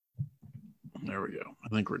There we go. I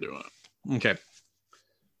think we're doing it. Okay.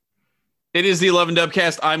 It is the 11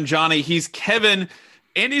 Dubcast. I'm Johnny. He's Kevin.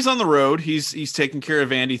 Andy's on the road. He's taking care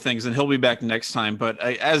of Andy things, and he'll be back next time. But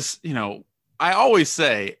as you know, I always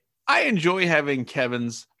say I enjoy having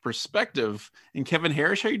Kevin's perspective. And Kevin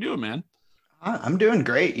Harris, how you doing, man? I'm doing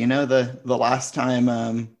great. You know, the last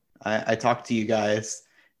time I talked to you guys,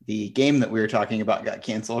 the game that we were talking about got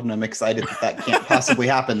canceled, and I'm excited that can't possibly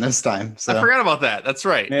happen this time. So I forgot about that. That's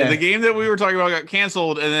right. Yeah. The game that we were talking about got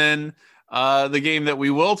canceled, and then the game that we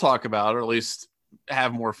will talk about, or at least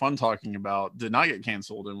have more fun talking about, did not get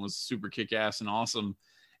canceled and was super kick-ass and awesome.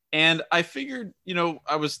 And I figured,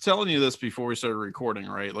 I was telling you this before we started recording,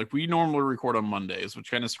 right? Like, we normally record on Mondays, which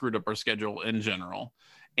kind of screwed up our schedule in general.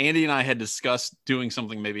 Andy and I had discussed doing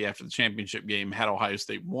something maybe after the championship game had Ohio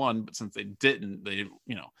State won, but since they didn't,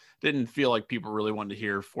 didn't feel like people really wanted to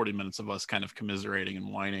hear 40 minutes of us kind of commiserating and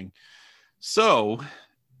whining. So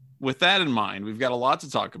with that in mind, we've got a lot to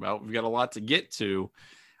talk about. We've got a lot to get to.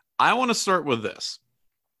 I want to start with this.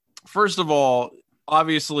 First of all,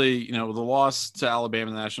 obviously, the loss to Alabama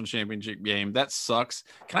in the national championship game, that sucks.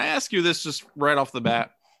 Can I ask you this just right off the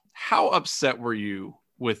bat? How upset were you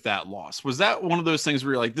with that loss? Was that one of those things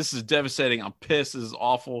where you're like, this is devastating, I'm pissed, this is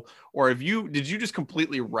awful? Or did you just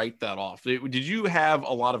completely write that off? Did you have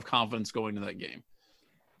a lot of confidence going to that game?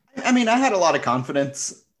 I mean, I had a lot of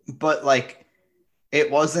confidence, but like,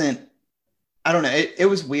 it wasn't, I don't know. It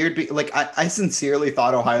was weird. Like, I sincerely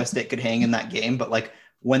thought Ohio State could hang in that game, but like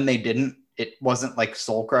when they didn't, it wasn't like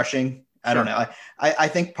soul crushing. I don't know. I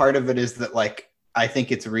think part of it is that like, I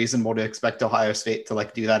think it's reasonable to expect Ohio State to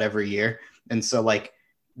like do that every year. And so like,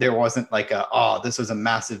 there wasn't like this was a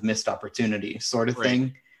massive missed opportunity sort of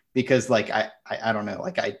thing, because like, I don't know,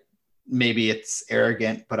 like maybe it's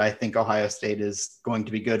arrogant, but I think Ohio State is going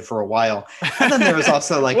to be good for a while. And then there was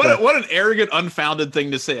also like what an arrogant, unfounded thing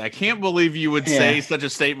to say. I can't believe you would say such a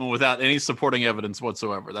statement without any supporting evidence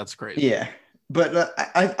whatsoever. That's crazy. Yeah. But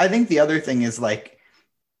I think the other thing is like,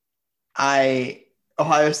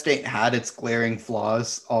 Ohio State had its glaring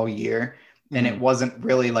flaws all year, and it wasn't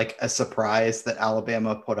really like a surprise that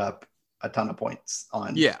Alabama put up a ton of points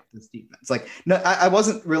on this defense. Like, no, I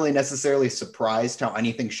wasn't really necessarily surprised how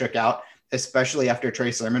anything shook out, especially after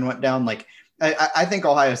Trey Sermon went down. Like, I think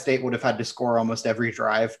Ohio State would have had to score almost every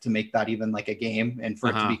drive to make that even like a game and for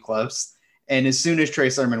it to be close. And as soon as Trey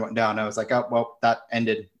Sermon went down, I was like, oh, well, that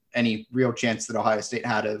ended any real chance that Ohio State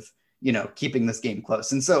had of, keeping this game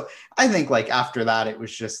close. And so I think like after that, it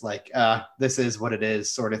was just like, this is what it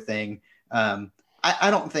is sort of thing. I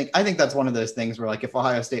think that's one of those things where like, if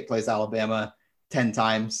Ohio State plays Alabama 10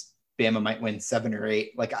 times, Bama might win 7 or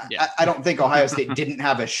 8. Like, I don't think Ohio State didn't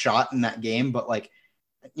have a shot in that game, but like,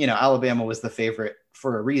 Alabama was the favorite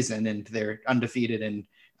for a reason, and they're undefeated. And,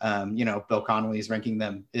 Bill Connolly's ranking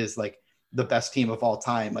them is like the best team of all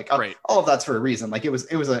time. Like all of that's for a reason. Like it was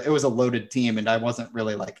a loaded team, and I wasn't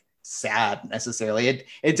really like sad necessarily.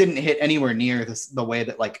 It didn't hit anywhere near the way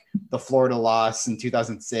that like the Florida loss in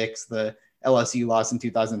 2006, the LSU loss in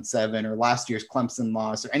 2007, or last year's Clemson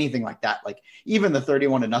loss, or anything like that. Like even the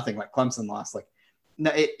 31-0 like Clemson loss, like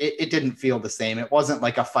no, it didn't feel the same. It wasn't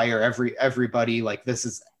like a fire everybody like this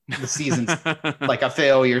is the season's like a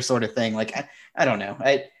failure sort of thing. Like I don't know.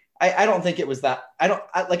 I don't think it was that.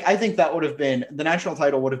 I think that would have been, the national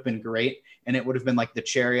title would have been great, and it would have been like the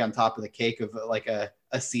cherry on top of the cake of like a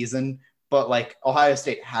season. But like Ohio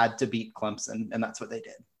State had to beat Clemson, and that's what they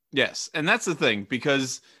did. Yes, and that's the thing,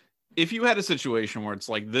 because if you had a situation where it's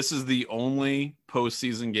like, this is the only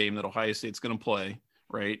postseason game that Ohio State's going to play,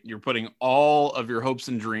 right? You're putting all of your hopes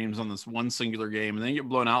and dreams on this one singular game, and then you get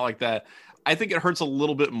blown out like that. I think it hurts a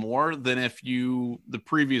little bit more than if you, the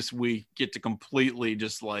previous week, get to completely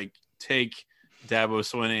just like take Dabo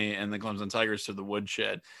Swinney and the Clemson Tigers to the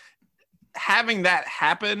woodshed. Having that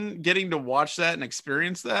happen, getting to watch that and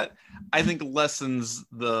experience that, I think lessens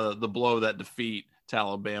the blow of that defeat to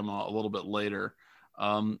Alabama a little bit later.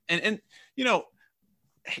 And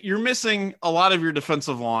you're missing a lot of your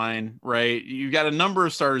defensive line, right? You've got a number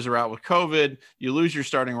of starters are out with COVID. You lose your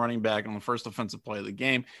starting running back on the first offensive play of the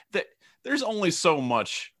game. There's only so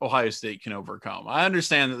much Ohio State can overcome. I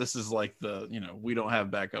understand that this is like we don't have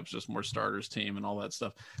backups, just more starters team and all that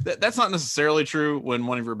stuff. That's not necessarily true when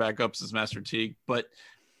one of your backups is Master Teague. But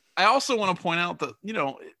I also want to point out that,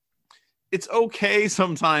 it's okay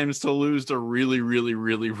sometimes to lose to really, really,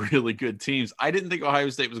 really, really good teams. I didn't think Ohio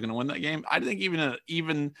State was going to win that game. I didn't think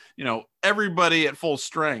even everybody at full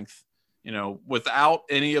strength, without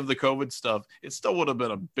any of the COVID stuff, it still would have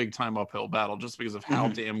been a big time uphill battle just because of how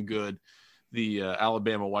damn good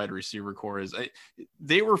Alabama wide receiver core is.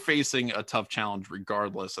 They were facing a tough challenge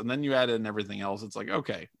regardless, and then you add in everything else. It's like,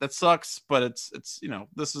 okay, that sucks, but it's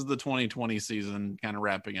this is the 2020 season kind of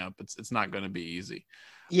wrapping up. It's not going to be easy.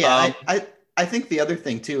 Yeah, I think the other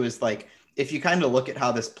thing too is like, if you kind of look at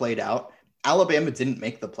how this played out, Alabama didn't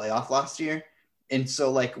make the playoff last year. And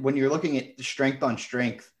so like when you're looking at strength on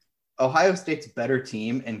strength, Ohio State's better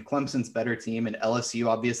team and Clemson's better team and LSU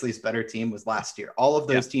obviously's better team was last year. All of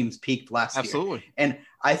those teams peaked last year. And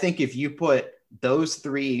I think if you put those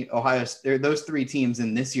three teams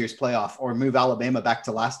in this year's playoff or move Alabama back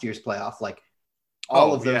to last year's playoff, like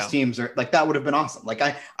all of those teams are like, that would have been awesome. Like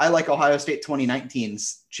I like Ohio State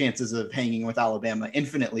 2019's chances of hanging with Alabama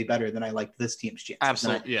infinitely better than I liked this team's chances.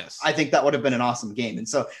 Absolutely. Yes. I think that would have been an awesome game. And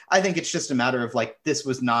so I think it's just a matter of like, this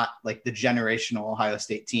was not like the generational Ohio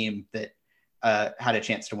State team that had a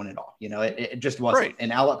chance to win it all. It just wasn't. Right.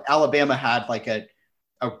 And Alabama had like a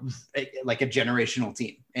generational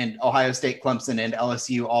team, and Ohio State, Clemson, and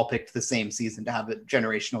LSU all picked the same season to have a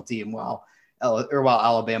generational team while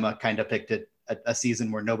Alabama kind of picked a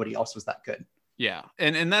season where nobody else was that good. Yeah.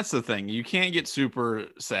 And that's the thing. You can't get super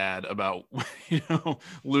sad about,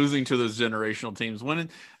 losing to those generational teams when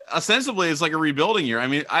ostensibly it's like a rebuilding year. I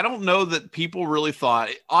mean, I don't know that people really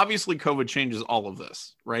thought, obviously COVID changes all of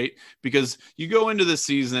this, right? Because you go into this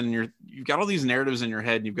season and you've got all these narratives in your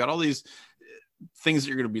head and you've got all these things that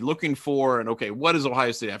you're going to be looking for. And okay, what does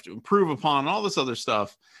Ohio State have to improve upon and all this other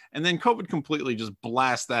stuff? And then COVID completely just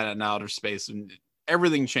blasts that in outer space and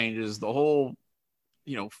everything changes. The whole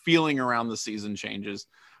feeling around the season changes.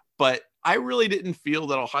 But I really didn't feel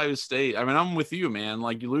that Ohio State, I mean, I'm with you, man.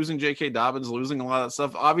 Like, you're losing J.K. Dobbins, losing a lot of that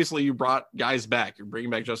stuff. Obviously, you brought guys back. You're bringing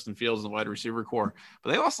back Justin Fields and the wide receiver core.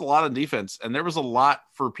 But they lost a lot of defense, and there was a lot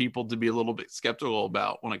for people to be a little bit skeptical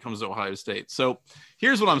about when it comes to Ohio State. So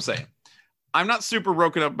here's what I'm saying. I'm not super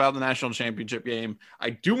broken up about the national championship game. I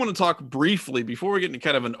do want to talk briefly, before we get into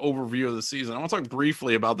kind of an overview of the season, I want to talk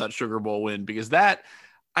briefly about that Sugar Bowl win, because that –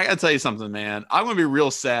 I got to tell you something, man. I'm going to be real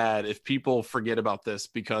sad if people forget about this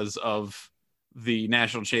because of the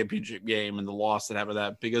national championship game and the loss that happened with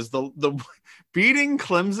that, because the beating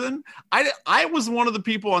Clemson, I was one of the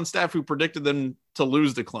people on staff who predicted them to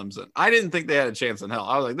lose to Clemson. I didn't think they had a chance in hell.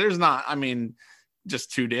 I was like, there's not, I mean,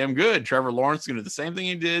 just too damn good. Trevor Lawrence is going to do the same thing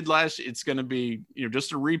he did last year. It's going to be,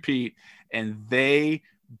 just a repeat, and they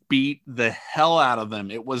beat the hell out of them.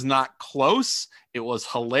 It was not close. It was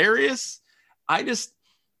hilarious.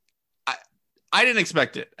 I didn't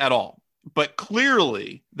expect it at all, but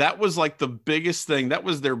clearly that was like the biggest thing. That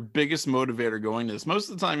was their biggest motivator going to this. Most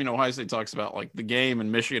of the time, Ohio State talks about like the game and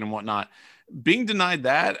Michigan and whatnot. Being denied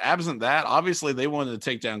that, absent that, obviously they wanted to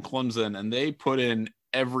take down Clemson, and they put in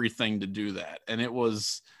everything to do that. And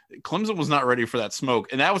Clemson was not ready for that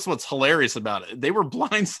smoke. And that was what's hilarious about it. They were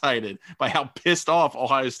blindsided by how pissed off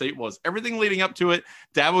Ohio State was. Everything leading up to it,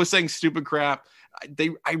 Dabo was saying stupid crap.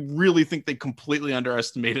 I really think they completely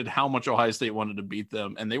underestimated how much Ohio State wanted to beat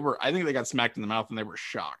them. And I think they got smacked in the mouth and they were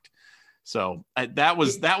shocked. So that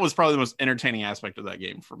was probably the most entertaining aspect of that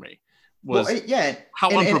game for me, was how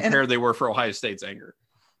unprepared they were for Ohio State's anger.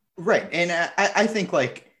 Right. And I think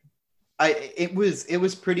like, it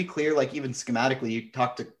was pretty clear, like even schematically, you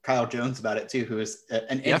talked to Kyle Jones about it too, who is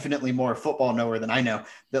an infinitely more football knower than I know,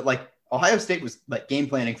 that like Ohio State was like game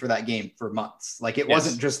planning for that game for months. Like it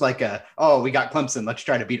wasn't just like we got Clemson, let's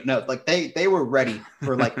try to beat it. No, like they were ready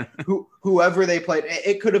for like whoever they played.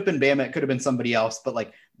 It could have been Bama, it could have been somebody else, but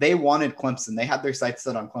like they wanted Clemson. They had their sights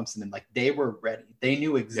set on Clemson, and like they were ready. They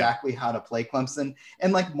knew exactly how to play Clemson.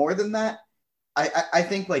 And like more than that, I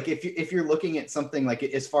think like if you're looking at something like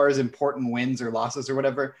as far as important wins or losses or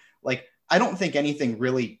whatever, like I don't think anything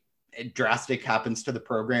really drastic happens to the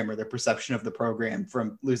program or the perception of the program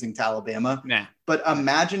from losing to Alabama. Nah. But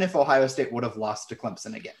imagine if Ohio State would have lost to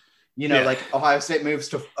Clemson again. Like Ohio State moves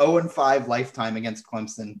to 0-5 lifetime against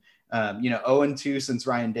Clemson. 0-2 since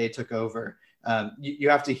Ryan Day took over. You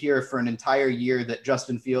have to hear for an entire year that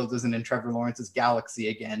Justin Fields isn't in Trevor Lawrence's galaxy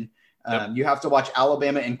again. You have to watch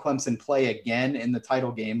Alabama and Clemson play again in the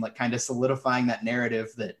title game, like kind of solidifying that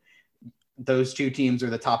narrative that those two teams are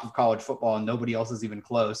the top of college football and nobody else is even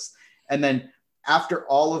close. And then after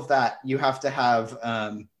all of that, you have to have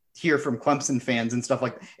hear from Clemson fans and stuff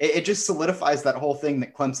like that. It just solidifies that whole thing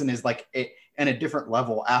that Clemson is like in a different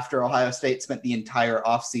level after Ohio State spent the entire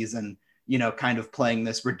offseason, kind of playing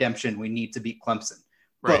this redemption. We need to beat Clemson.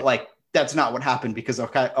 Right. But like, that's not what happened, because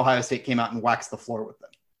Ohio State came out and waxed the floor with them.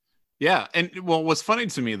 Yeah, and well, what's funny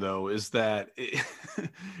to me though is that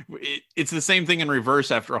it's the same thing in reverse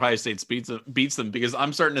after Ohio State beats them, because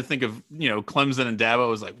I'm starting to think of Clemson and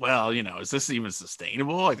Dabo as like, well, is this even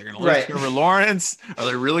sustainable? Like they're going to lose Trevor Lawrence? Are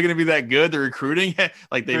they really going to be that good? They're recruiting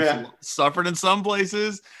like they've suffered in some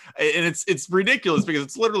places, and it's ridiculous because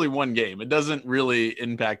it's literally one game. It doesn't really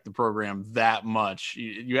impact the program that much.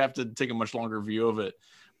 You have to take a much longer view of it.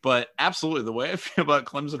 But absolutely, the way I feel about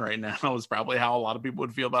Clemson right now is probably how a lot of people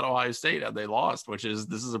would feel about Ohio State had they lost, which is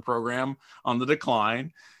this is a program on the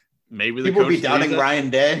decline. Maybe the people be doubting Ryan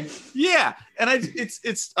Day. Yeah, and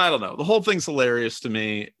it's I don't know. The whole thing's hilarious to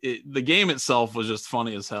me. The game itself was just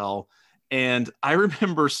funny as hell. And I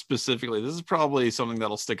remember specifically, this is probably something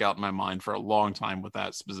that'll stick out in my mind for a long time with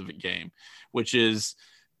that specific game, which is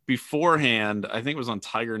beforehand, I think it was on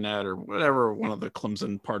TigerNet or whatever one of the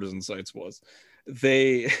Clemson partisan sites was.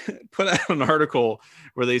 They put out an article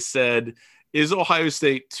where they said, is Ohio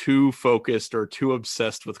State too focused or too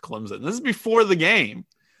obsessed with Clemson? This is before the game.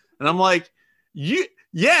 And I'm like,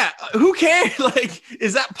 who cares? Like,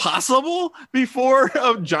 is that possible before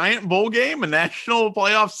a giant bowl game, a national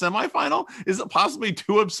playoff semifinal? Is it possibly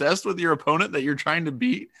too obsessed with your opponent that you're trying to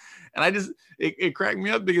beat? And it cracked me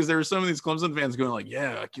up because there were some of these Clemson fans going like,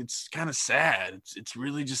 yeah, it's kind of sad. It's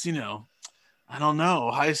really just, I don't know.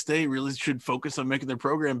 Ohio State really should focus on making their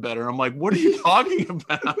program better. I'm like, what are you talking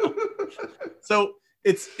about? So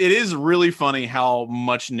it is really funny how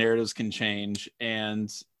much narratives can change. And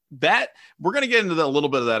that we're going to get into a little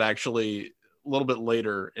bit of that actually a little bit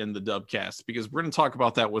later in the Dubcast, because we're going to talk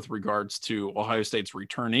about that with regards to Ohio State's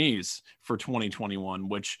returnees for 2021,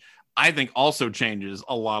 which I think also changes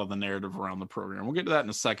a lot of the narrative around the program. We'll get to that in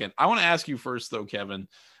a second. I want to ask you first though, Kevin,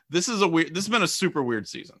 this has been a super weird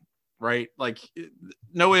season. Right? Like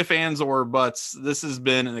no ifs, ands, or buts. This has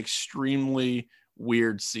been an extremely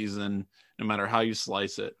weird season, no matter how you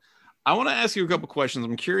slice it. I want to ask you a couple questions.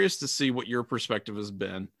 I'm curious to see what your perspective has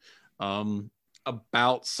been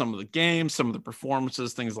about some of the games, some of the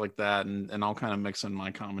performances, things like that. And I'll kind of mix in my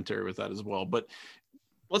commentary with that as well. But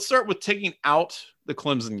let's start with taking out the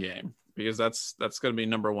Clemson game, because that's going to be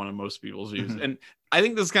number one in most people's views. Mm-hmm. And I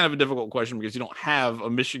think this is kind of a difficult question because you don't have a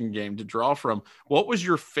Michigan game to draw from. What was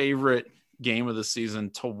your favorite game of the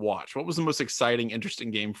season to watch? What was the most exciting, interesting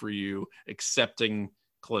game for you, accepting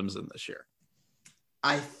Clemson this year?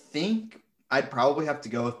 I think I'd probably have to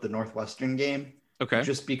go with the Northwestern game. Okay.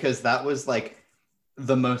 Just because that was like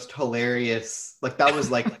the most hilarious. Like that was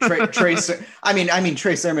like Trey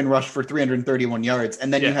Sermon rushed for 331 yards.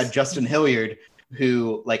 And then you had Justin Hilliard,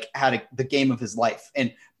 who like had the game of his life.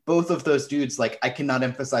 And both of those dudes, like I cannot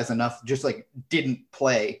emphasize enough, just like didn't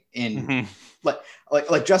play in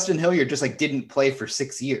like Justin Hilliard just like didn't play for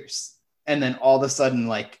 6 years. And then all of a sudden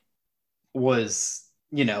like was,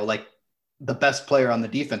 like the best player on the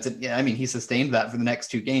defense. And yeah, I mean, he sustained that for the next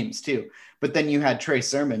 2 games too. But then you had Trey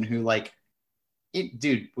Sermon, who like,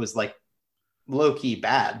 dude was like low-key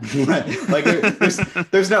bad. Like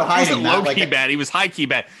there's no hiding that. Low-key bad. He was high-key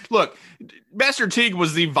bad. Look, Master Teague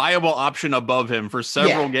was the viable option above him for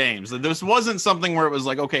several games. This wasn't something where it was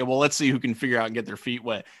like, okay, well, let's see who can figure out and get their feet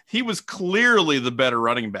wet. He was clearly the better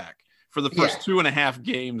running back for the first 2.5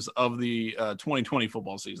 games of the 2020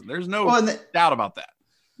 football season. There's no doubt about that.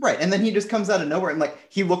 Right. And then he just comes out of nowhere and like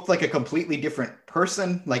he looked like a completely different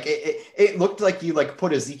person. Like it looked like you like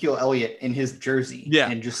put Ezekiel Elliott in his jersey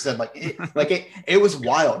and just said it was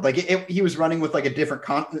wild. Like he was running with like a different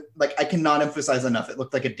like I cannot emphasize enough. It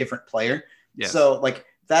looked like a different player. Yes. So like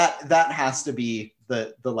that has to be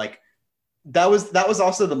the like that was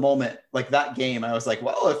also the moment, like that game. I was like,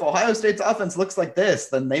 well, if Ohio State's offense looks like this,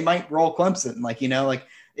 then they might roll Clemson. Like, like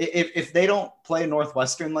if they don't play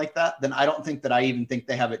Northwestern like that, then I don't think that I even think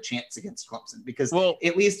they have a chance against Clemson, because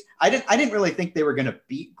at least I didn't really think they were going to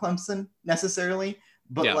beat Clemson necessarily,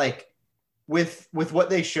 but like with what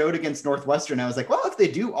they showed against Northwestern, I was like, well, if they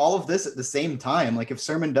do all of this at the same time, like if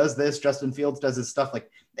Sermon does this, Justin Fields does his stuff, like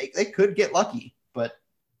they could get lucky. But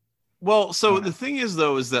the thing is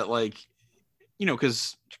though, is that like,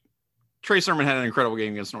 because Trey Sermon had an incredible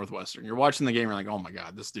game against Northwestern. You're watching the game, you're like, oh my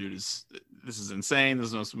God, this is insane. This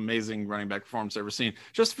is the most amazing running back performance I've ever seen.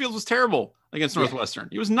 Justin Fields was terrible against Northwestern.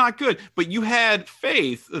 He was not good, but you had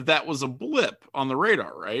faith that was a blip on the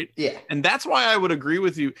radar, right? Yeah. And that's why I would agree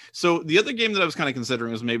with you. So the other game that I was kind of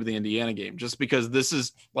considering was maybe the Indiana game, just because this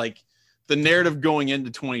is like the narrative going into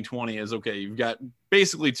 2020 is, okay, you've got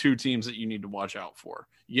basically 2 teams that you need to watch out for.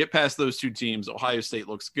 You get past those 2 teams, Ohio State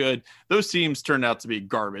looks good. Those teams turned out to be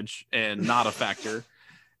garbage and not a factor.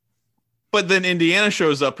 But then Indiana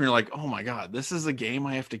shows up and you're like, oh my God, this is a game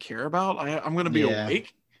I have to care about. I'm going to be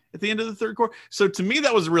awake. at the end of the third quarter. So to me,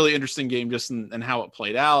 that was a really interesting game just in how it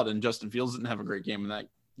played out. And Justin Fields didn't have a great game in that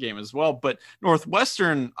game as well. But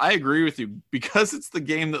Northwestern, I agree with you, because it's the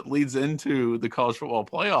game that leads into the college football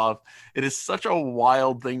playoff. It is such a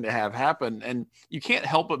wild thing to have happen. And you can't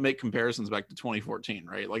help but make comparisons back to 2014,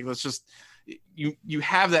 right? Like, that's just, you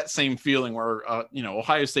have that same feeling where,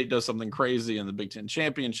 Ohio State does something crazy in the Big Ten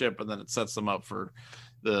championship, and then it sets them up for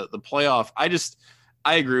the playoff.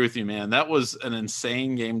 I agree with you, man. That was an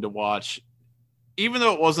insane game to watch, even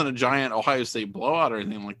though it wasn't a giant Ohio State blowout or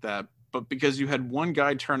anything like that. But because you had one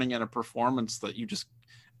guy turning in a performance that you just,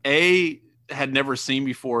 A, had never seen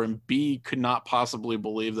before, and B, could not possibly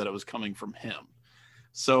believe that it was coming from him.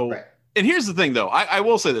 So, right. And here's the thing, though. I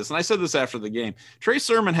will say this, and I said this after the game. Trey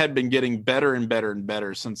Sermon had been getting better and better and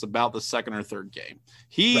better since about the second or third game.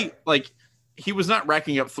 He was not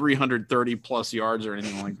racking up 330 plus yards or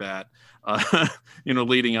anything like that,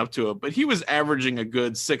 leading up to it. But he was averaging a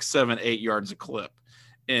good 6, 7, 8 yards a clip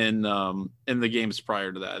in the games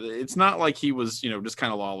prior to that. It's not like he was, just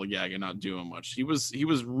kind of lollygag and not doing much. He was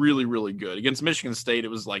really, really good. Against Michigan State, it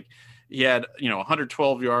was like he had,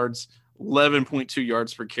 112 yards, 11.2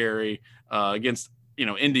 yards per carry. Against,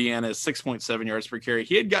 Indiana, 6.7 yards per carry.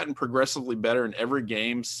 He had gotten progressively better in every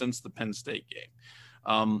game since the Penn State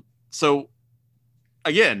game. So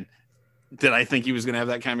again, did I think he was going to have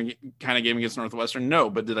that kind of game against Northwestern? No,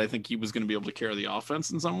 but did I think he was going to be able to carry the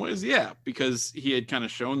offense in some ways? Yeah, because he had kind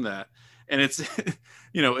of shown that. And it's,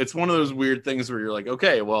 it's one of those weird things where you're like,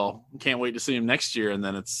 okay, well, can't wait to see him next year. And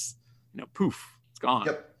then it's, poof, it's gone.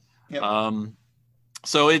 Yep.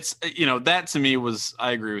 So it's, that to me was,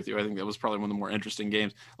 I agree with you. I think that was probably one of the more interesting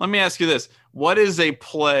games. Let me ask you this. What is a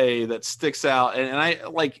play that sticks out? And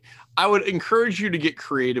I would encourage you to get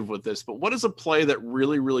creative with this, but what is a play that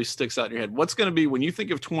really, really sticks out in your head? What's going to be, when you think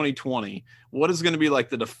of 2020, what is going to be like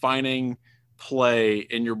the defining play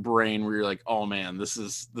in your brain where you're like, oh man, this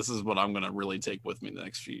is what I'm going to really take with me in the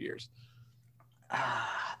next few years?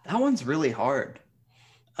 That one's really hard.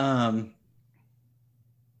 Cause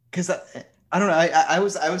I don't know. I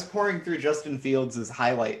was pouring through Justin Fields'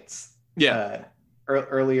 highlights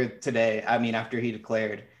earlier today. I mean, after he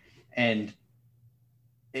declared, and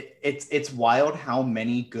it's wild how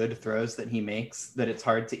many good throws that he makes that it's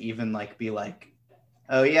hard to even be like,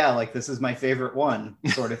 oh yeah, like this is my favorite one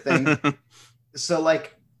sort of thing. So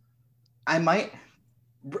I might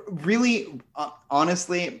really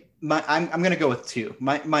honestly, I'm going to go with two.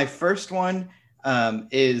 My first one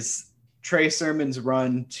is Trey Sermon's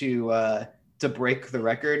run to break the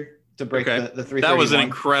record, to break the 331. That was an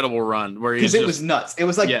incredible run where because it was nuts. It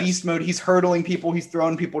was like beast mode. He's hurdling people. He's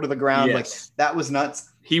throwing people to the ground. Yes. That was nuts.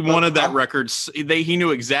 He wanted that record. He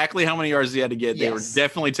knew exactly how many yards he had to get. They were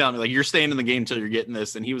definitely telling me you're staying in the game until you're getting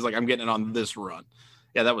this. And he was like, I'm getting it on this run.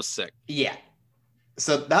 Yeah, that was sick. Yeah.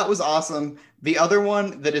 So that was awesome. The other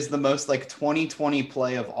one that is the most 2020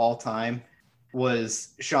 play of all time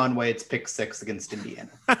was Shaun Wade's pick 6 against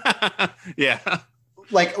Indiana. Yeah.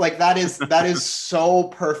 That is so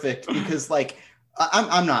perfect because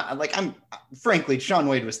I'm frankly, Shaun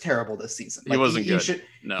Wade was terrible this season. He wasn't good.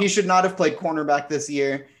 He should not have played cornerback this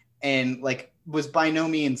year, and was by no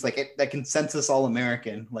means that consensus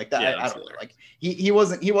All-American that. I don't know. He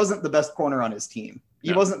wasn't the best corner on his team.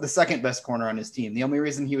 He wasn't the second best corner on his team. The only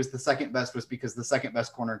reason he was the second best was because the second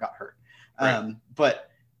best corner got hurt. Right. But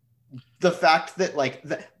the fact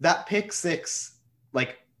that that pick 6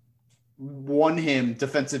 won him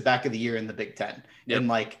defensive back of the year in the Big Ten. Yep.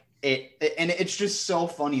 And it's just so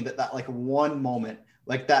funny that one moment,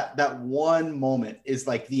 that one moment is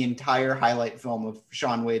the entire highlight film of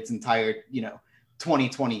Shaun Wade's entire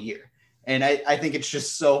 2020 year. And I think it's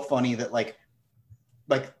just so funny that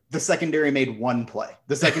the secondary made one play.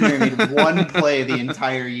 The secondary made one play the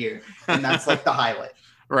entire year, and that's the highlight.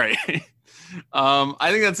 Right.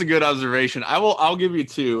 I think that's a good observation. I'll give you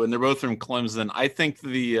two, and they're both from Clemson. I think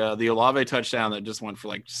the Olave touchdown that just went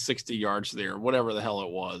for 60 yards there, whatever the hell it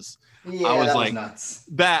was. Yeah, that was nuts.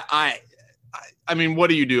 I mean, what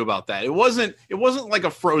do you do about that? It wasn't like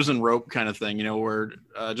a frozen rope kind of thing, where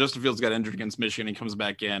Justin Fields got injured against Michigan. He comes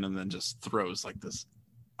back in and then just throws this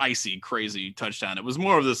icy, crazy touchdown. It was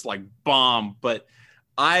more of this bomb, but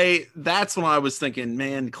that's when I was thinking,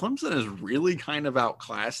 man, Clemson is really kind of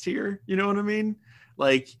outclassed here. You know what I mean?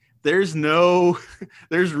 It's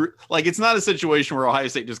not a situation where Ohio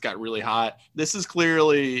State just got really hot. This is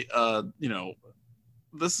clearly, a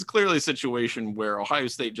situation where Ohio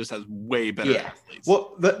State just has way better athletes.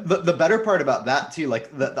 Well, the better part about that too,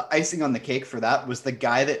 the icing on the cake for that was the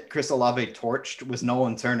guy that Chris Olave torched was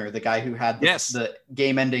Nolan Turner, the guy who had the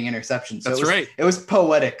game-ending interception. So that's right. It was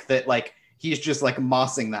poetic that he's just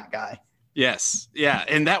mossing that guy. Yes. Yeah.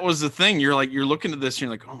 And that was the thing. You're looking at this and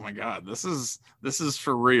you're like, oh my God, this is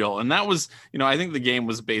for real. And that was, I think the game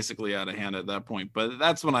was basically out of hand at that point. But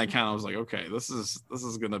that's when I kind of was like, okay, this is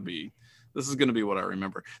gonna be what I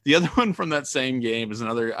remember. The other one from that same game is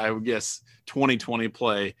another, I would guess, 2020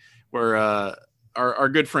 play where our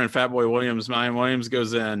good friend Fatboy Williams, Mayan Williams,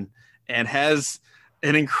 goes in and has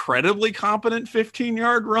an incredibly competent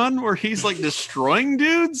 15-yard run where he's like destroying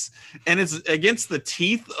dudes, and it's against the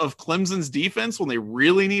teeth of Clemson's defense when they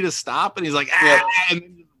really need a stop, and he's like,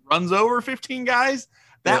 and runs over 15 guys.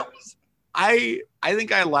 That was, I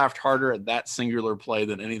think I laughed harder at that singular play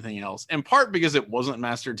than anything else, in part because it wasn't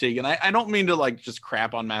Master Teague. And I don't mean to like just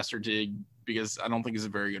crap on Master Teague because I don't think he's a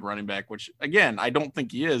very good running back, which again, I don't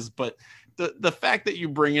think he is, but the fact that you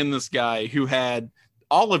bring in this guy who had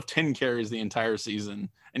all of 10 carries the entire season,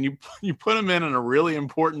 and you put him in a really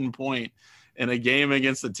important point in a game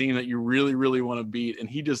against a team that you really, really want to beat, and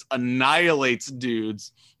he just annihilates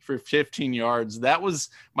dudes for 15 yards. That was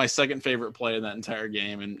my second favorite play in that entire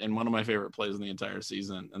game, and one of my favorite plays in the entire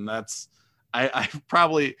season. And that's, I've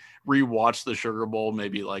probably rewatched the Sugar Bowl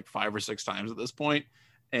maybe like 5 or 6 times at this point,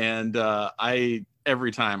 and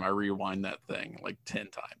every time I rewind that thing like 10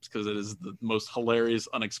 times because it is the most hilarious,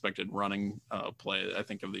 unexpected running play, I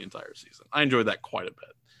think, of the entire season. I enjoyed that quite a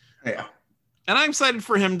bit. Yeah. And I'm excited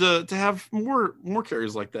for him to have more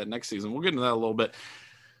carries like that next season. We'll get into that a little bit.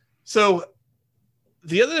 So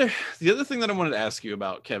the other thing that I wanted to ask you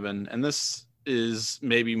about, Kevin, and this is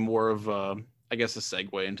maybe more of I guess a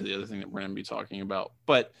segue into the other thing that we're going to be talking about,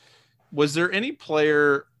 but was there any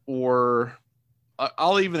player, or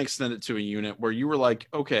I'll even extend it to a unit, where you were like,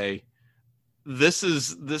 okay, this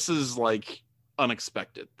is like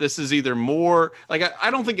unexpected. This is either more like,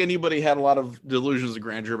 I don't think anybody had a lot of delusions of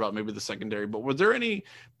grandeur about maybe the secondary, but were there any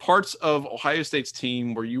parts of Ohio State's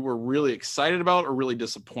team where you were really excited about or really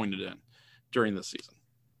disappointed in during this season?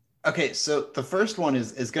 Okay, so the first one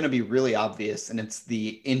is going to be really obvious, and it's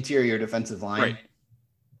the interior defensive line. Right.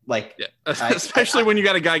 Like, yeah. Especially when you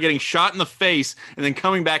got a guy getting shot in the face and then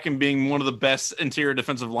coming back and being one of the best interior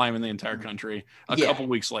defensive linemen in the entire country a couple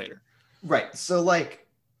weeks later. Right. So like,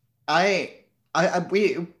 we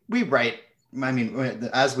write, I mean,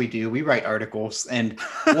 as we do, we write articles, and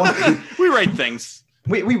we write things.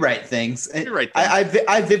 We write things. We write things.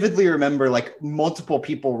 I vividly remember like multiple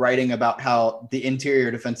people writing about how the interior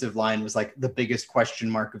defensive line was like the biggest question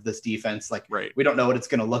mark of this defense. Like, we don't know what it's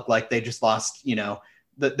going to look like. They just lost,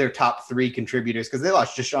 their top 3 contributors, because they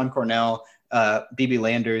lost Deshaun Cornell, BB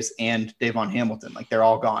Landers, and Davon Hamilton. Like, they're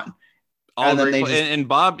all gone. And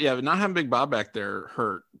Bob, not having Big Bob back there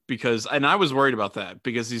hurt, because, and I was worried about that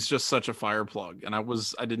because he's just such a fire plug, and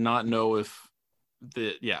I did not know if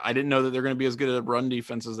I didn't know that they're going to be as good at run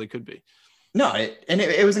defense as they could be. No,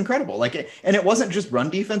 it was incredible. Like, and it wasn't just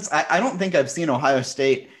run defense. I don't think I've seen Ohio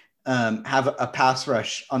State have a pass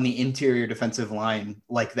rush on the interior defensive line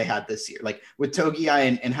like they had this year. Like with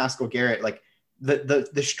Togiai and Haskell Garrett, like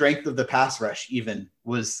the strength of the pass rush even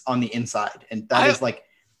was on the inside, and that is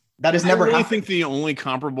never happened. I think the only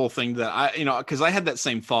comparable thing that because I had that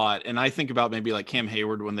same thought, and I think about maybe like Cam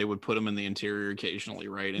Hayward when they would put him in the interior occasionally,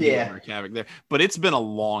 right? And wreak havoc there. But it's been a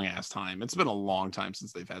long ass time. It's been a long time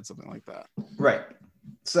since they've had something like that. Right.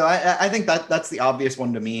 So I think that's the obvious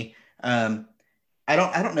one to me. I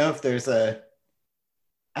don't know if there's a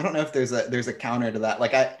counter to that.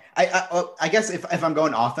 Like I guess if I'm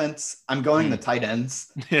going offense, I'm going the tight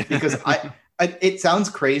ends, because it sounds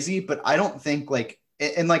crazy, but I don't think like.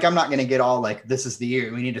 And like, I'm not going to get all like, this is the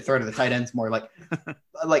year we need to throw to the tight ends more. Like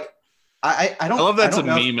I don't. I love that's a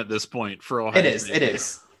meme at this point for Ohio State.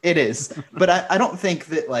 It is. But I don't think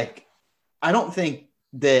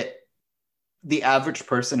that the average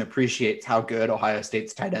person appreciates how good Ohio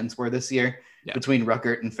State's tight ends were this year between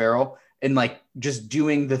Ruckert and Farrell, and like just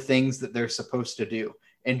doing the things that they're supposed to do,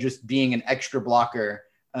 and just being an extra blocker,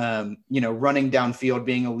 running downfield,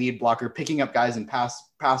 being a lead blocker, picking up guys in pass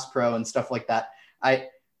pro and stuff like that. I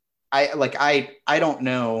don't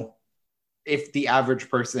know if the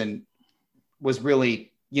average person was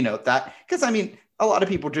really, that, because I mean, a lot of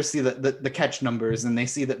people just see the catch numbers, and they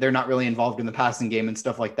see that they're not really involved in the passing game and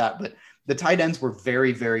stuff like that. But the tight ends were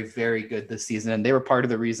very, very, very good this season, and they were part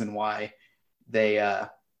of the reason why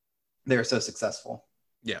they're so successful.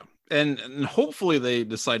 Yeah. And hopefully they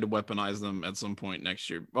decide to weaponize them at some point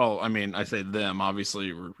next year. Well, I mean, I say them, obviously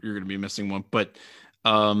you're going to be missing one, but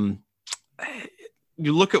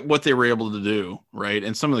you look at what they were able to do, right?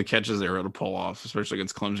 And some of the catches they were able to pull off, especially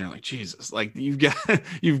against Clemson, you're like, Jesus, like you've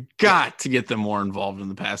got to get them more involved in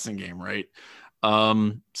the passing game, right?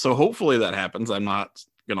 So hopefully that happens. I'm not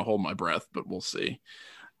going to hold my breath, but we'll see.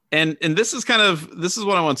 And this is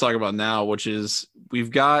what I want to talk about now, which is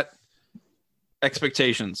we've got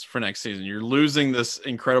expectations for next season. You're losing this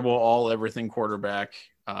incredible everything quarterback.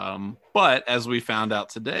 But as we found out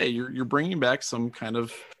today, you're bringing back some kind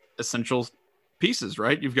of essential pieces,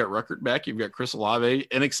 right? You've got Ruckert back. You've got Chris Olave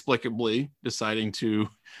inexplicably deciding to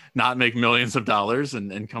not make millions of dollars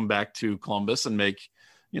and come back to Columbus and make,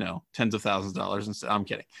 tens of thousands of dollars instead. I'm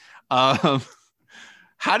kidding. How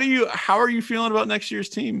are you feeling about next year's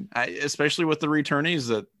team, especially with the returnees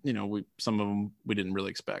that, some of them we didn't really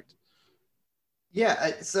expect?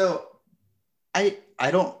 Yeah. So I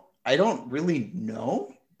don't really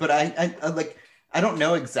know, but I don't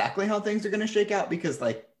know exactly how things are going to shake out because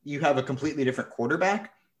you have a completely different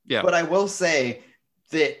quarterback. Yeah. But I will say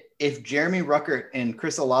that if Jeremy Ruckert and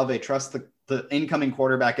Chris Olave trust the incoming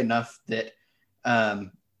quarterback enough that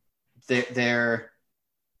they're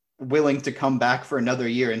willing to come back for another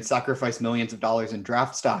year and sacrifice millions of dollars in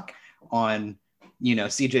draft stock on,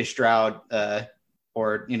 CJ Stroud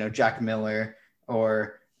or, Jack Miller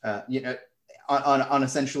or, on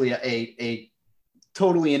essentially a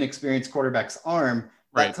totally inexperienced quarterback's arm,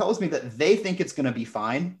 that tells me that they think it's going to be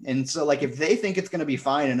fine. And so if they think it's going to be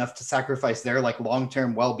fine enough to sacrifice their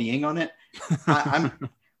long-term well-being on it,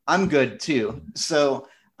 I'm good too. So,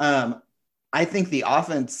 I think the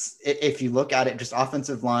offense, if you look at it, just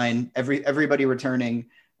offensive line, everybody returning,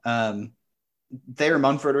 Thayer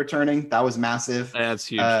Munford returning, that was massive. That's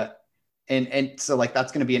huge. And so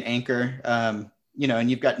that's going to be an anchor.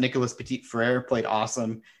 And you've got Nicholas Petit-Frere played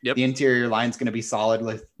awesome. Yep. The interior line's going to be solid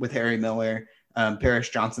with Harry Miller. Paris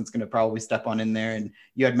Johnson's going to probably step on in there. And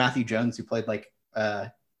you had Matthew Jones who played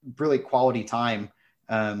really quality time.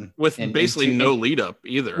 With basically no lead up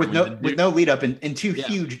either. With no lead up in two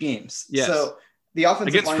huge games. Yes. So the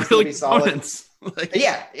offensive line is going to be solid. Against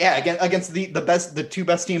the two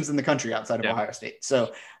best teams in the country outside of Ohio State.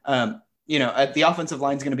 So, the offensive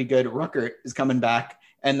line is going to be good. Ruckert is coming back.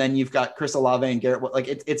 And then you've got Chris Olave and Garrett.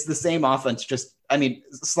 It's the same offense,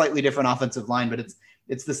 slightly different offensive line, but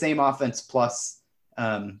it's the same offense plus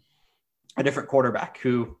a different quarterback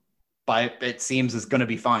who it seems is going to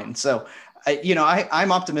be fine. So,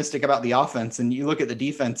 I'm optimistic about the offense, and you look at the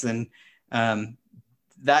defense, and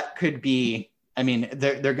that could be. I mean,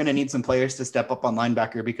 they're going to need some players to step up on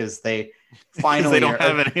linebacker because they finally don't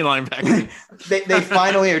have any linebackers. they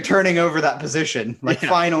finally are turning over that position.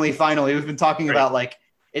 Finally, we've been talking about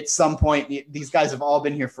at some point these guys have all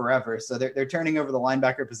been here forever, so they're turning over the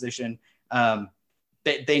linebacker position.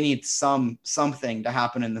 They need something to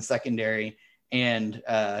happen in the secondary. And,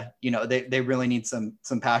 they really need some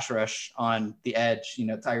pass rush on the edge.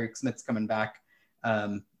 Tyreek Smith's coming back,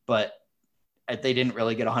 but they didn't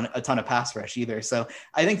really get a ton of pass rush either. So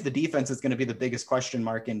I think the defense is going to be the biggest question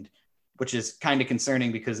mark, and which is kind of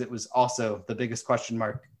concerning because it was also the biggest question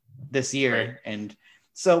mark this year. Right. And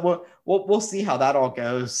so we'll see how that all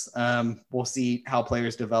goes. We'll see how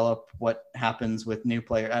players develop, what happens with new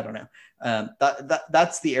players. I don't know.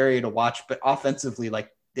 That's the area to watch, but offensively,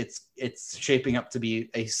 it's shaping up to be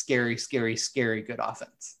a scary, scary, scary good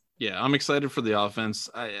offense. Yeah, I'm excited for the offense.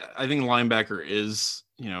 I think linebacker is,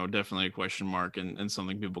 definitely a question mark and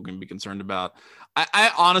something people can be concerned about.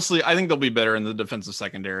 I honestly think they'll be better in the defensive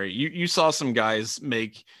secondary. You saw some guys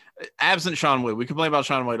make, absent Sean Wade. We complain about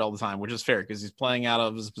Sean Wade all the time, which is fair because he's playing out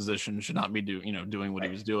of his position, should not be doing what he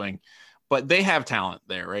was doing. But they have talent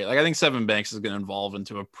there, right? I think Sevyn Banks is going to evolve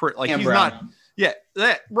into a he's Brown. not. Yeah,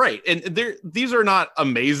 right. And these are not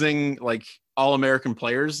amazing, all-American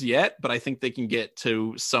players yet, but I think they can get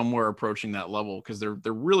to somewhere approaching that level because they're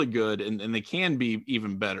really good and they can be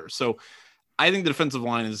even better. So I think the defensive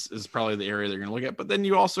line is probably the area they're going to look at. But then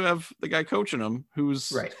you also have the guy coaching them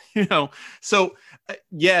who's, right. So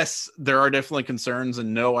yes, there are definitely concerns.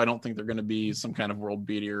 And no, I don't think they're going to be some kind of world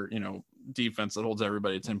beater, defense that holds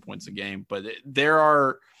everybody at 10 points a game. But there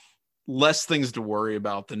are less things to worry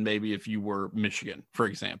about than maybe if you were Michigan, for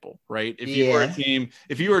example, right? If you were a team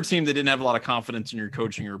that didn't have a lot of confidence in your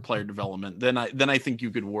coaching or player development, then I think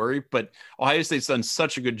you could worry. But Ohio State's done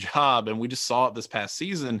such a good job, and we just saw it this past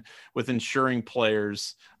season with ensuring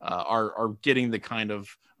players are getting the kind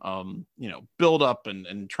of build up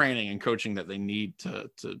and training and coaching that they need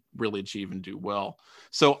to really achieve and do well.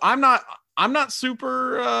 So I'm not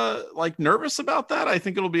super nervous about that. I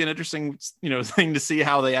think it'll be an interesting, thing to see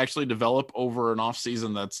how they actually develop over an off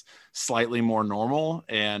season that's slightly more normal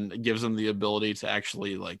and gives them the ability to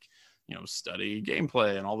actually study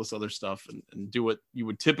gameplay and all this other stuff and do what you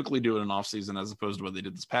would typically do in an off season as opposed to what they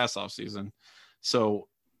did this past off season. So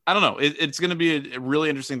I don't know. It's going to be a really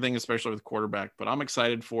interesting thing, especially with quarterback, but I'm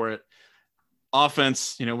excited for it.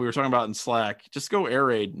 Offense, we were talking about in Slack, just go air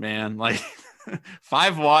raid, man.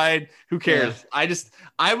 5 wide. Who cares? Yeah.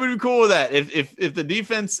 I would be cool with that. If the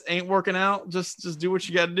defense ain't working out, just do what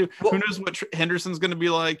you got to do. Well, who knows what Henderson's going to be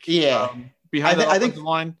like? Yeah. Behind the offensive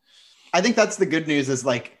line. I think that's the good news is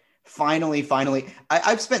like, finally,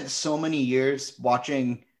 I've spent so many years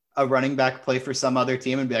watching a running back play for some other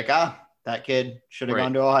team and be like, that kid should have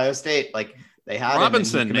gone to Ohio State. Like they had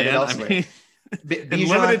Robinson, man. Elsewhere. I mean, in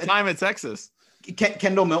limited time at Texas.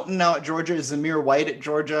 Kendall Milton now at Georgia, Zamir White at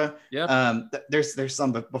Georgia. Yeah. There's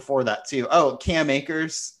some before that too. Oh, Cam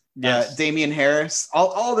Akers, Damian Harris,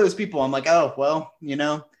 all those people. I'm like, oh, well,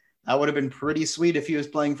 that would have been pretty sweet if he was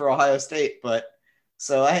playing for Ohio State. But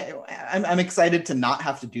so I'm excited to not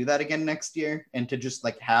have to do that again next year and to just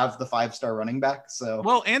like have the 5-star running back. So,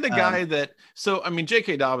 well, and a guy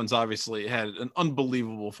J.K. Dobbins obviously had an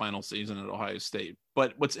unbelievable final season at Ohio State.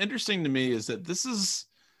 But what's interesting to me is that this is,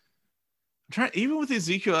 even with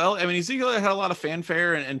Ezekiel, Ezekiel had a lot of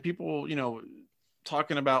fanfare and people,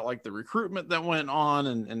 talking about like the recruitment that went on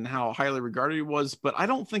and how highly regarded he was. But I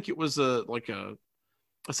don't think it was a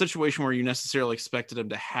situation where you necessarily expected him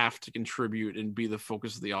to have to contribute and be the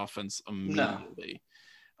focus of the offense immediately.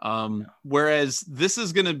 No. Whereas this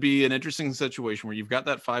is going to be an interesting situation where you've got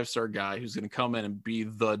that 5-star guy who's going to come in and be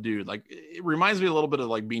the dude. Like it reminds me a little bit of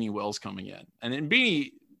like Beanie Wells coming in, and then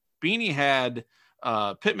Beanie had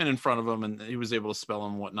Pittman in front of him and he was able to spell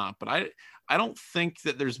him and whatnot. But I don't think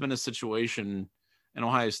that there's been a situation in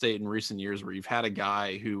Ohio State in recent years where you've had a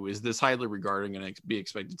guy who is this highly regarded and be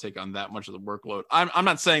expected to take on that much of the workload. I'm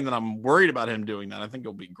not saying that I'm worried about him doing that. I think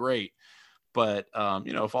he'll be great, but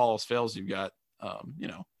if all else fails, you've got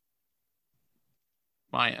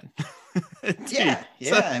Mayan. Yeah.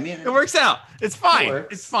 So it works out. It's fine.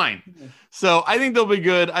 It's fine. So I think they'll be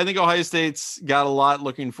good. I think Ohio State's got a lot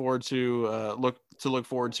look forward to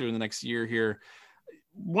in the next year here.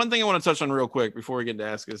 One thing I want to touch on real quick before we get to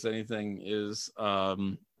Ask Us Anything is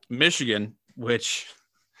Michigan, which,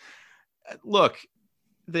 look,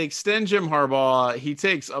 they extend Jim Harbaugh. He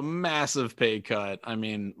takes a massive pay cut. I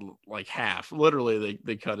mean, like half. Literally,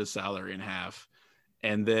 they cut his salary in half.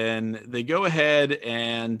 And then they go ahead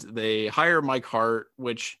and they hire Mike Hart,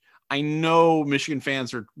 which I know Michigan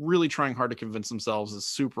fans are really trying hard to convince themselves is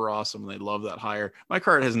super awesome. They love that hire. Mike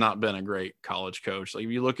Hart has not been a great college coach. Like if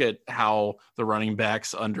you look at how the running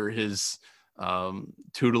backs under his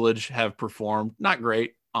tutelage have performed, not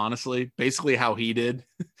great, honestly. Basically how he did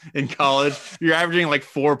in college. You're averaging like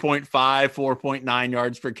 4.5, 4.9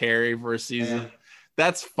 yards per carry for a season. Yeah.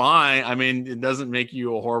 That's fine. I mean, it doesn't make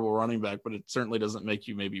you a horrible running back, but it certainly doesn't make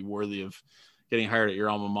you maybe worthy of getting hired at your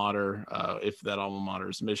alma mater, if that alma mater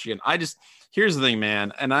is Michigan. Here's the thing,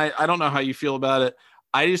 man, and I don't know how you feel about it.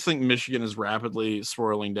 I just think Michigan is rapidly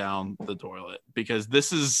swirling down the toilet because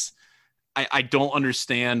this is – I don't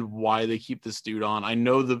understand why they keep this dude on. I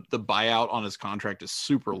know the buyout on his contract is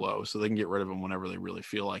super low, so they can get rid of him whenever they really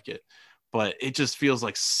feel like it. But it just feels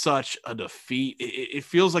like such a defeat. It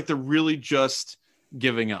feels like they're really just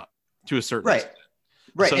giving up to a certain extent.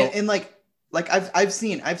 Right. So, and like I've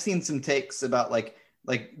seen some takes about like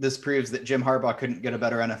this proves that Jim Harbaugh couldn't get a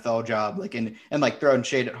better NFL job, like and like throwing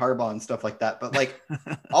shade at Harbaugh and stuff like that. But like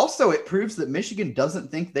also it proves that Michigan doesn't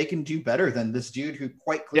think they can do better than this dude who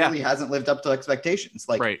quite clearly hasn't lived up to expectations.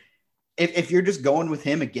 Like if you're just going with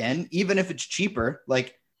him again, even if it's cheaper,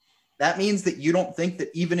 like that means that you don't think that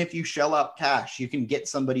even if you shell out cash, you can get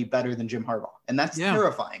somebody better than Jim Harbaugh. And that's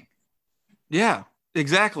terrifying. Yeah.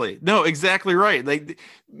 Exactly. No, exactly right. Like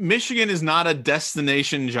Michigan is not a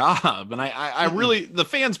destination job. And I really, the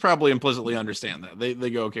fans probably implicitly understand that. They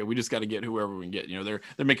go, okay, we just got to get whoever we can get.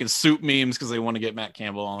 They're making soup memes because they want to get Matt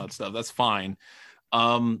Campbell, all that stuff. That's fine.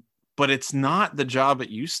 But it's not the job it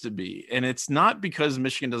used to be. And it's not because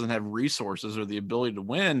Michigan doesn't have resources or the ability to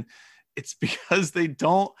win. It's because they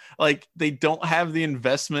don't have the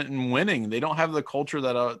investment in winning. They don't have the culture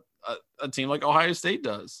that a team like Ohio State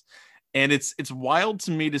does. And it's wild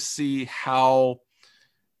to me to see how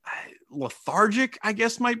lethargic, I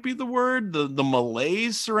guess might be the word, the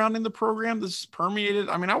malaise surrounding the program that's permeated.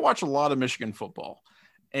 I mean, I watch a lot of Michigan football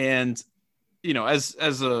and,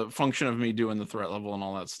 as a function of me doing the threat level and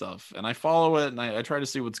all that stuff. And I follow it and I try to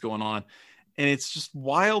see what's going on. And it's just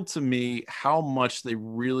wild to me how much they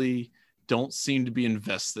really don't seem to be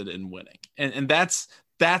invested in winning. And that's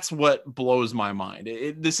what blows my mind.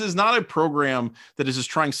 This is not a program that is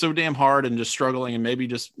just trying so damn hard and just struggling and maybe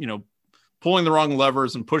just, pulling the wrong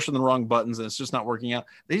levers and pushing the wrong buttons and it's just not working out.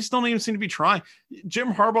 They just don't even seem to be trying.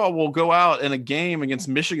 Jim Harbaugh will go out in a game against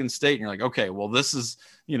Michigan State and you're like, okay, well, this is,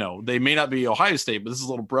 they may not be Ohio State, but this is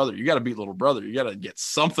little brother. You got to beat little brother. You got to get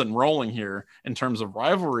something rolling here in terms of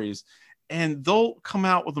rivalries. and they'll come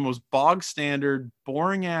out with the most bog standard,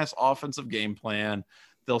 boring ass offensive game plan.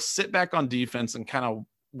 They'll sit back on defense and kind of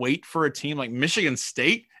wait for a team like Michigan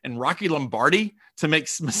State and Rocky Lombardi to make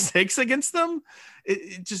mistakes against them.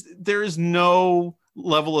 It just, there is no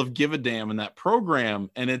level of give a damn in that program.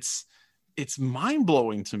 And it's mind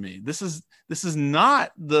blowing to me. This is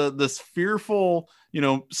not this fearful,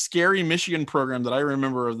 scary Michigan program that I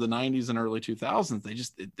remember of the 90s and early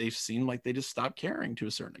 2000s. They've seemed like they just stopped caring to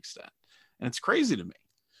a certain extent. And it's crazy to me.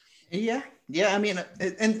 Yeah. I mean,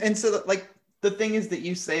 and so like the thing is that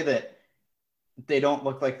you say that they don't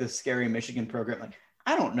look like the scary Michigan program. Like,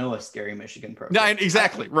 I don't know a scary Michigan program. No,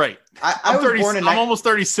 exactly. Right. I was born in I'm almost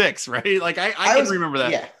 36, right? Like I can remember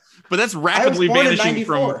that. Yeah. But that's rapidly vanishing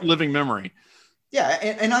from living memory. Yeah.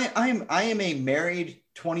 And I am a married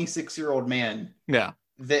 26-year-old man. Yeah.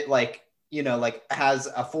 That like has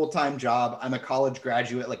a full-time job. I'm a college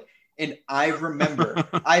graduate. Like, and I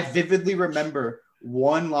vividly remember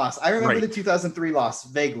one loss. I remember the 2003 loss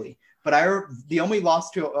vaguely. But the only loss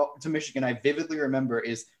to Michigan I vividly remember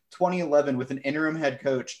is 2011 with an interim head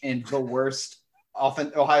coach and the worst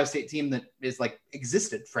Ohio State team that is like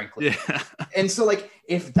existed, frankly. Yeah. And so like,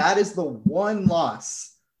 if that is the one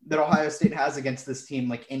loss that Ohio State has against this team,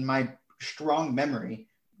 like in my strong memory,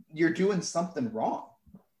 you're doing something wrong.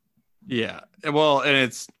 Yeah. Well,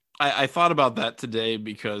 and I thought about that today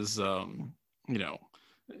because,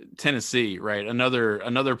 Tennessee, right?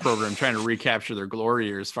 Another program trying to recapture their glory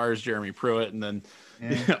years, fires Jeremy Pruitt. And then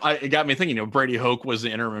it got me thinking, Brady Hoke was the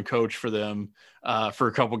interim coach for them for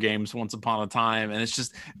a couple games once upon a time. And it's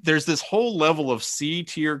just, there's this whole level of C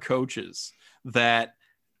tier coaches that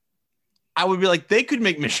I would be like, they could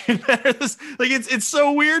make Michigan better. It's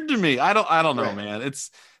so weird to me. I don't know, man. It's,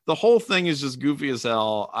 the whole thing is just goofy as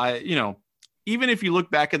hell. Even if you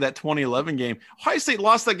look back at that 2011 game, Ohio State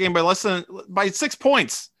lost that game by 6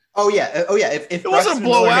 points. Oh yeah. If it wasn't a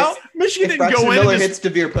blowout, Michigan didn't go in. Miller hits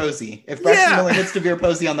DeVere Posey. If Braxton Miller hits DeVere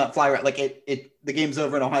Posey on that fly route, like the game's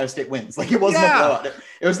over and Ohio State wins. Like, it wasn't a blowout.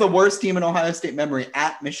 It was the worst team in Ohio State memory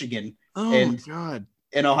at Michigan. Oh God!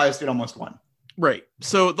 And Ohio State almost won. Right.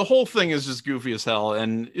 So the whole thing is just goofy as hell.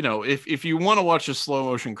 And, if you want to watch a slow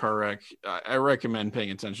motion car wreck, I recommend paying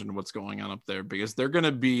attention to what's going on up there, because they're going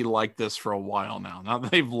to be like this for a while now. Now that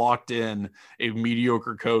they've locked in a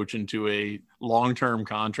mediocre coach into a long-term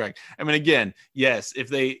contract. I mean, again, yes, if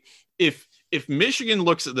Michigan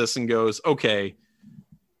looks at this and goes, okay,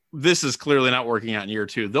 this is clearly not working out in year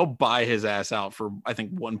 2, they'll buy his ass out for, I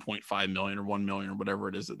think, 1.5 million or 1 million or whatever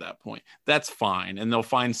it is at that point. That's fine. And they'll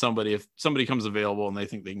find somebody, if somebody comes available and they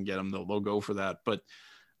think they can get him, they'll go for that. But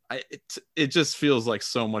it just feels like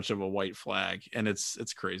so much of a white flag, and it's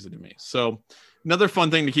crazy to me. So another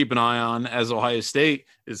fun thing to keep an eye on as Ohio State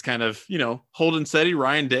is kind of, holding steady.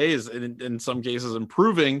 Ryan Day is in some cases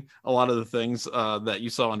improving a lot of the things that you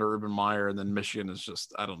saw under Urban Meyer. And then Michigan is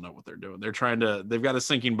just, I don't know what they're doing. They've got a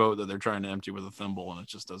sinking boat that they're trying to empty with a thimble, and it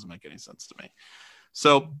just doesn't make any sense to me.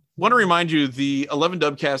 So want to remind you, the 11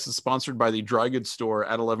 Dubcast is sponsored by the dry goods store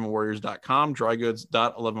at 11warriors.com,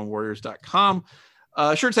 drygoods.11warriors.com.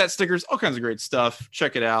 Shirts, hats, stickers, all kinds of great stuff.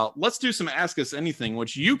 Check it out. Let's do some Ask Us Anything,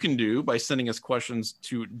 which you can do by sending us questions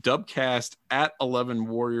to dubcast at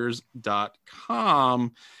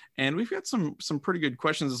 11warriors.com. And we've got some pretty good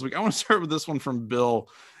questions this week. I want to start with this one from Bill.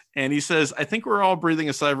 And he says, I think we're all breathing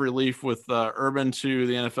a sigh of relief with Urban to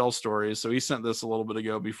the NFL stories. So he sent this a little bit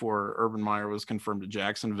ago before Urban Meyer was confirmed to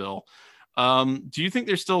Jacksonville. Do you think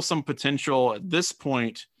there's still some potential at this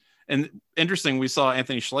point? And interesting, we saw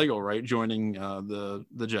Anthony Schlegel, right, joining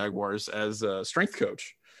the Jaguars as a strength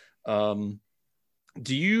coach.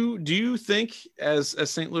 Do you think, as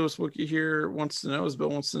St. Louis Wookie here wants to know, as Bill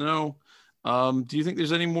wants to know, do you think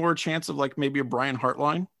there's any more chance of like maybe a Brian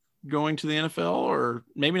Hartline going to the NFL, or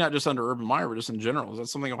maybe not just under Urban Meyer, but just in general? Is that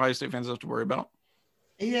something Ohio State fans have to worry about?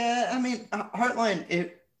 Yeah, I mean, Hartline,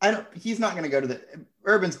 he's not going to go to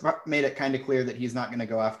Urban's made it kind of clear that he's not going to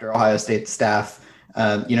go after Ohio State staff.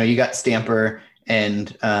 You got Stamper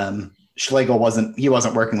and Schlegel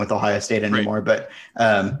wasn't working with Ohio State anymore, right.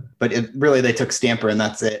 But really they took Stamper and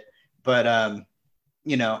that's it. But,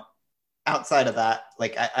 outside of that,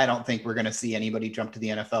 like, I don't think we're going to see anybody jump to the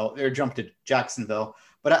NFL or jump to Jacksonville.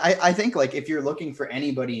 But I think, like, if you're looking for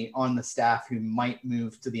anybody on the staff who might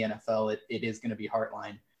move to the NFL, it is going to be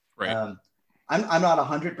Hartline. Right. I'm not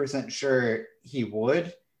 100% sure he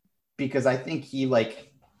would, because I think he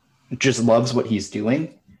just loves what he's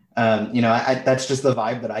doing. That's just the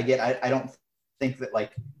vibe that I get. I don't think that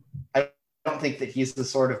he's the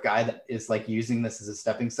sort of guy that is like using this as a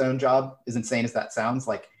stepping stone job, as insane as that sounds.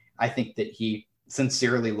 Like, I think that he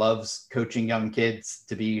sincerely loves coaching young kids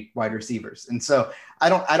to be wide receivers. And so I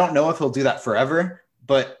don't know if he'll do that forever,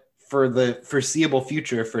 but for the foreseeable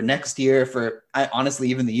future, for next year, honestly,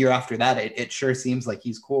 even the year after that, it sure seems like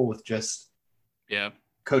he's cool with just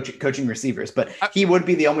coaching receivers. But he would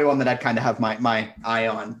be the only one that I'd kind of have my eye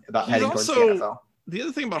on about heading towards the NFL. The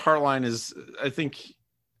other thing about Hartline is, I think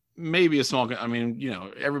maybe a small. I mean,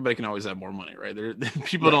 everybody can always have more money, right?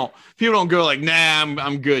 People don't go like, nah,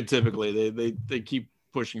 I'm good. Typically, they keep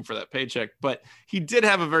pushing for that paycheck. But he did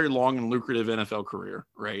have a very long and lucrative NFL career,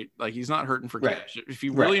 right? Like, he's not hurting for cash. If he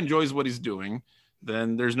really enjoys what he's doing,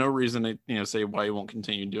 then there's no reason to say why he won't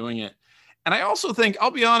continue doing it. And I also think,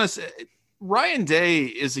 I'll be honest, Ryan Day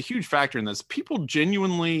is a huge factor in this. People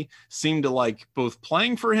genuinely seem to like both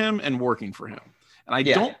playing for him and working for him. And I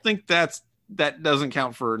don't think that doesn't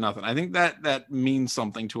count for nothing. I think that means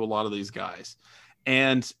something to a lot of these guys.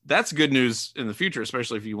 And that's good news in the future,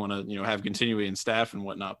 especially if you want to, have continuity in staff and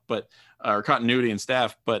whatnot, or continuity in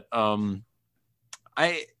staff. But I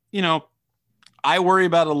worry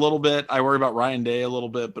about it a little bit. I worry about Ryan Day a little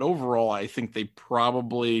bit, but overall, I think they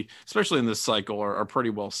probably, especially in this cycle, are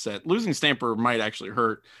pretty well set. Losing Stamper might actually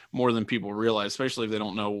hurt more than people realize, especially if they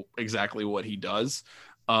don't know exactly what he does.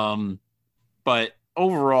 But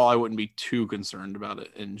overall, I wouldn't be too concerned about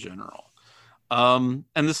it in general. And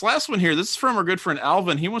this last one here, this is from our good friend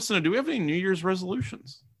Alvin. He wants to know, do we have any New Year's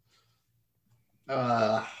resolutions?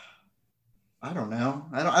 I don't know.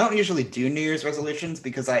 I don't usually do New Year's resolutions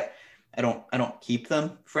because I don't keep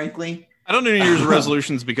them, frankly. I don't do New Year's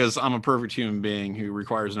resolutions because I'm a perfect human being who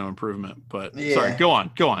requires no improvement. But sorry, go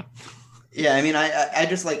on. Yeah, I mean, I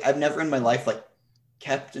just I've never in my life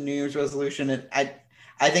kept a New Year's resolution. And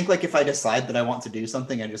I think if I decide that I want to do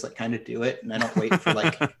something, I just kind of do it, and I don't wait for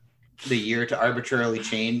the year to arbitrarily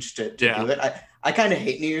change to do it. I kind of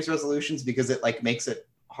hate New Year's resolutions because it makes it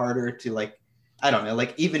harder to I don't know,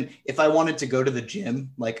 even if I wanted to go to the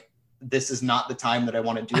gym, this is not the time that I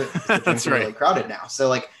want to do it because the gyms are really crowded now.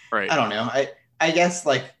 So I don't know. I guess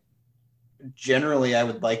generally I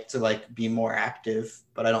would like to be more active,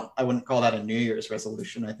 but I wouldn't call that a New Year's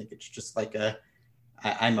resolution. I think it's just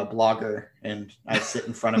I'm a blogger and I sit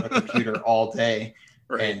in front of a computer all day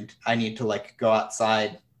and I need to go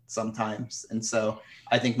outside sometimes. And so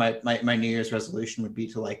I think my New Year's resolution would be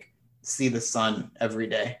to see the sun every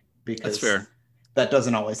day, because that's fair. That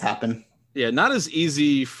doesn't always happen. Yeah, not as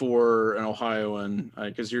easy for an Ohioan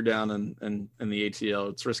because you're down in the ATL.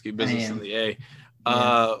 It's risky business in the A.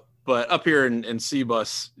 But up here in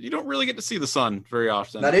C-Bus, you don't really get to see the sun very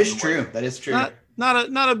often. That is true.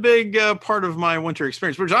 Not a big part of my winter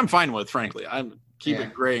experience, which I'm fine with, frankly. I keep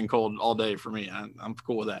it gray and cold all day for me. I'm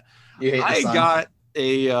cool with that. I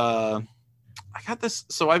got this.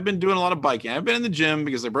 So I've been doing a lot of biking. I've been in the gym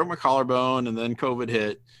because I broke my collarbone and then COVID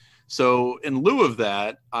hit. So in lieu of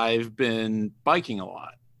that, I've been biking a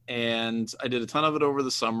lot, and I did a ton of it over the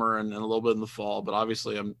summer and a little bit in the fall, but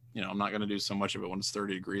obviously I'm not going to do so much of it when it's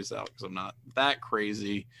 30 degrees out because I'm not that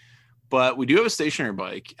crazy. But we do have a stationary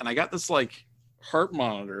bike, and I got this heart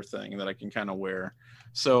monitor thing that I can kind of wear.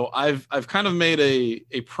 So I've kind of made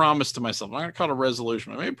a promise to myself. I'm not going to call it a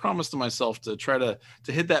resolution. I made a promise to myself to try to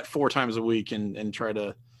hit that 4 times a week and try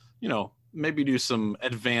to, maybe do some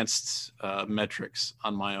advanced metrics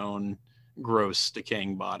on my own gross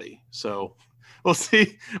decaying body. So we'll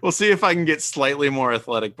see if I can get slightly more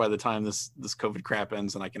athletic by the time this COVID crap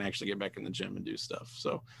ends and I can actually get back in the gym and do stuff.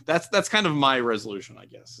 So that's kind of my resolution, I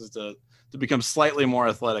guess, is to become slightly more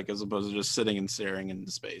athletic as opposed to just sitting and staring into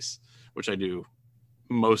space, which I do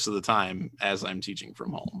most of the time as I'm teaching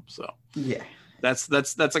from home. So yeah. That's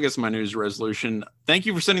I guess my New Year's resolution. Thank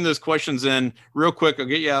you for sending those questions in. Real quick, I'll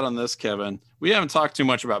get you out on this, Kevin. We haven't talked too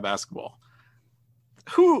much about basketball.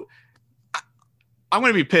 I'm going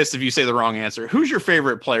to be pissed if you say the wrong answer. Who's your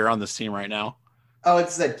favorite player on this team right now? Oh,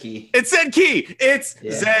 it's Zed Key. Zed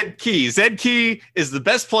Key. Zed Key is the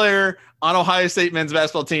best player on Ohio State men's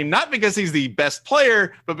basketball team, not because he's the best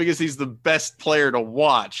player, but because he's the best player to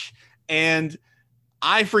watch. And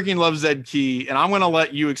I freaking love Zed Key, and I'm going to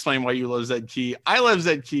let you explain why you love Zed Key. I love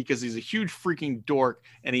Zed Key because he's a huge freaking dork,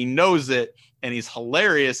 and he knows it, and he's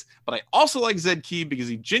hilarious. But I also like Zed Key because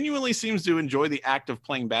he genuinely seems to enjoy the act of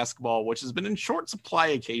playing basketball, which has been in short supply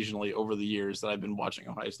occasionally over the years that I've been watching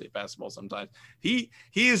Ohio State basketball sometimes. He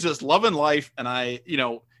is just loving life, and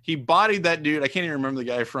he bodied that dude. I can't even remember the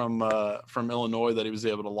guy from Illinois that he was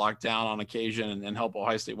able to lock down on occasion and help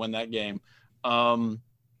Ohio State win that game.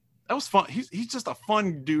 That was fun. He's just a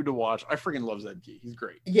fun dude to watch. I freaking love Zed Key. He's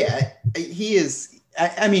great. Yeah, he is.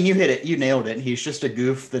 I mean, you hit it. You nailed it. He's just a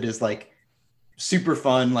goof that is super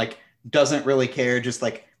fun. Doesn't really care. Just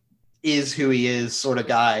is who he is sort of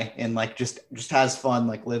guy, and like just has fun,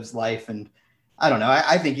 like lives life. And I don't know.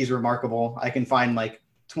 I think he's remarkable. I can find like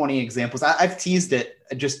 20 examples. I've teased it,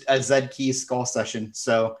 just a Zed Key skull session.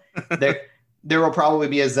 So there will probably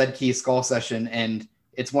be a Zed Key skull session, and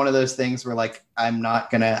it's one of those things where like I'm not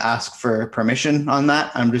gonna ask for permission on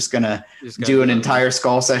that. I'm just gonna do an entire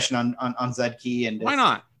skull session on Zed Key. And why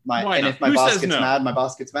not? If my boss gets mad, my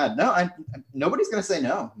boss gets mad. No, nobody's gonna say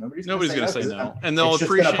no. Nobody's gonna say no. And they'll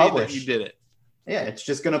appreciate that you did it. Yeah, it's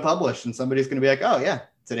just gonna publish, and somebody's gonna be like, "Oh yeah,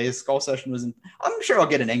 today's skull session was." I'm sure I'll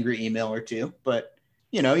get an angry email or two, but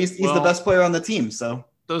you know, he's the best player on the team. So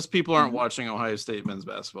those people aren't watching Ohio State men's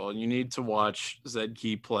basketball, and you need to watch Zed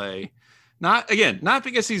Key play. Not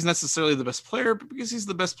because he's necessarily the best player, but because he's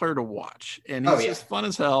the best player to watch, and he's just fun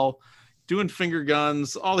as hell. Doing finger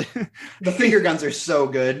guns, the finger guns are so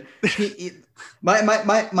good.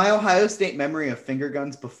 My Ohio State memory of finger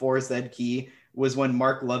guns before Zed Key was when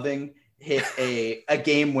Mark Loving hit a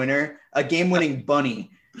game winning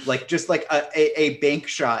bunny, like just like a bank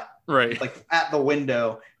shot, right, like at the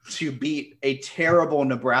window to beat a terrible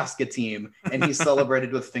Nebraska team, and he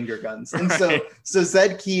celebrated with finger guns. And so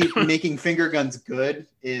Zed Key making finger guns good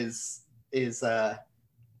is it's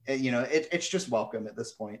just welcome at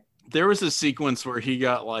this point. There was a sequence where he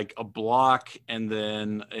got like a block and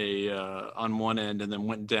then on one end, and then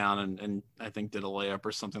went down and I think did a layup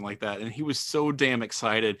or something like that. And he was so damn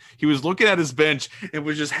excited. He was looking at his bench and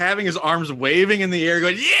was just having his arms waving in the air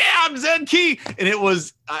going, "Yeah, I'm Zed Key." And it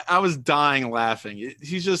was, I was dying laughing.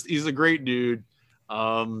 He's a great dude.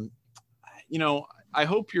 I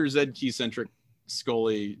hope your Zed Key centric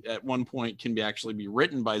Scully at one point can actually be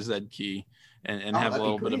written by Zed Key and have a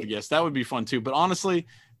little bit of a guess. That would be fun too. But honestly,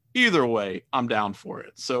 either way, I'm down for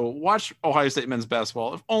it. So watch Ohio State men's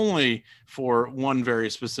basketball, if only for one very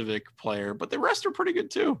specific player, but the rest are pretty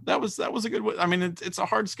good too. That was a good one. I mean, it's a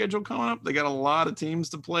hard schedule coming up. They got a lot of teams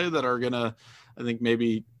to play that are gonna, I think,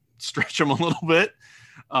 maybe stretch them a little bit.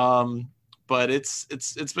 But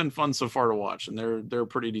it's been fun so far to watch, and they're a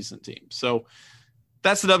pretty decent team. So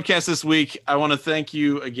that's the Dubcast this week. I want to thank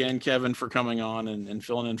you again, Kevin, for coming on and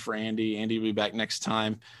filling in for Andy. Andy will be back next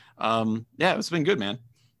time. It's been good, man.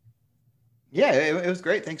 Yeah, it was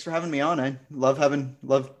great. Thanks for having me on. I love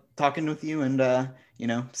talking with you and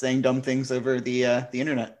saying dumb things over the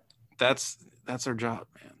internet. That's our job,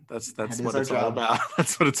 man. That's what it's all about.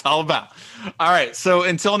 That's what it's all about. All right. So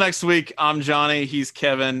until next week, I'm Johnny. He's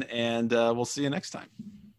Kevin, and we'll see you next time.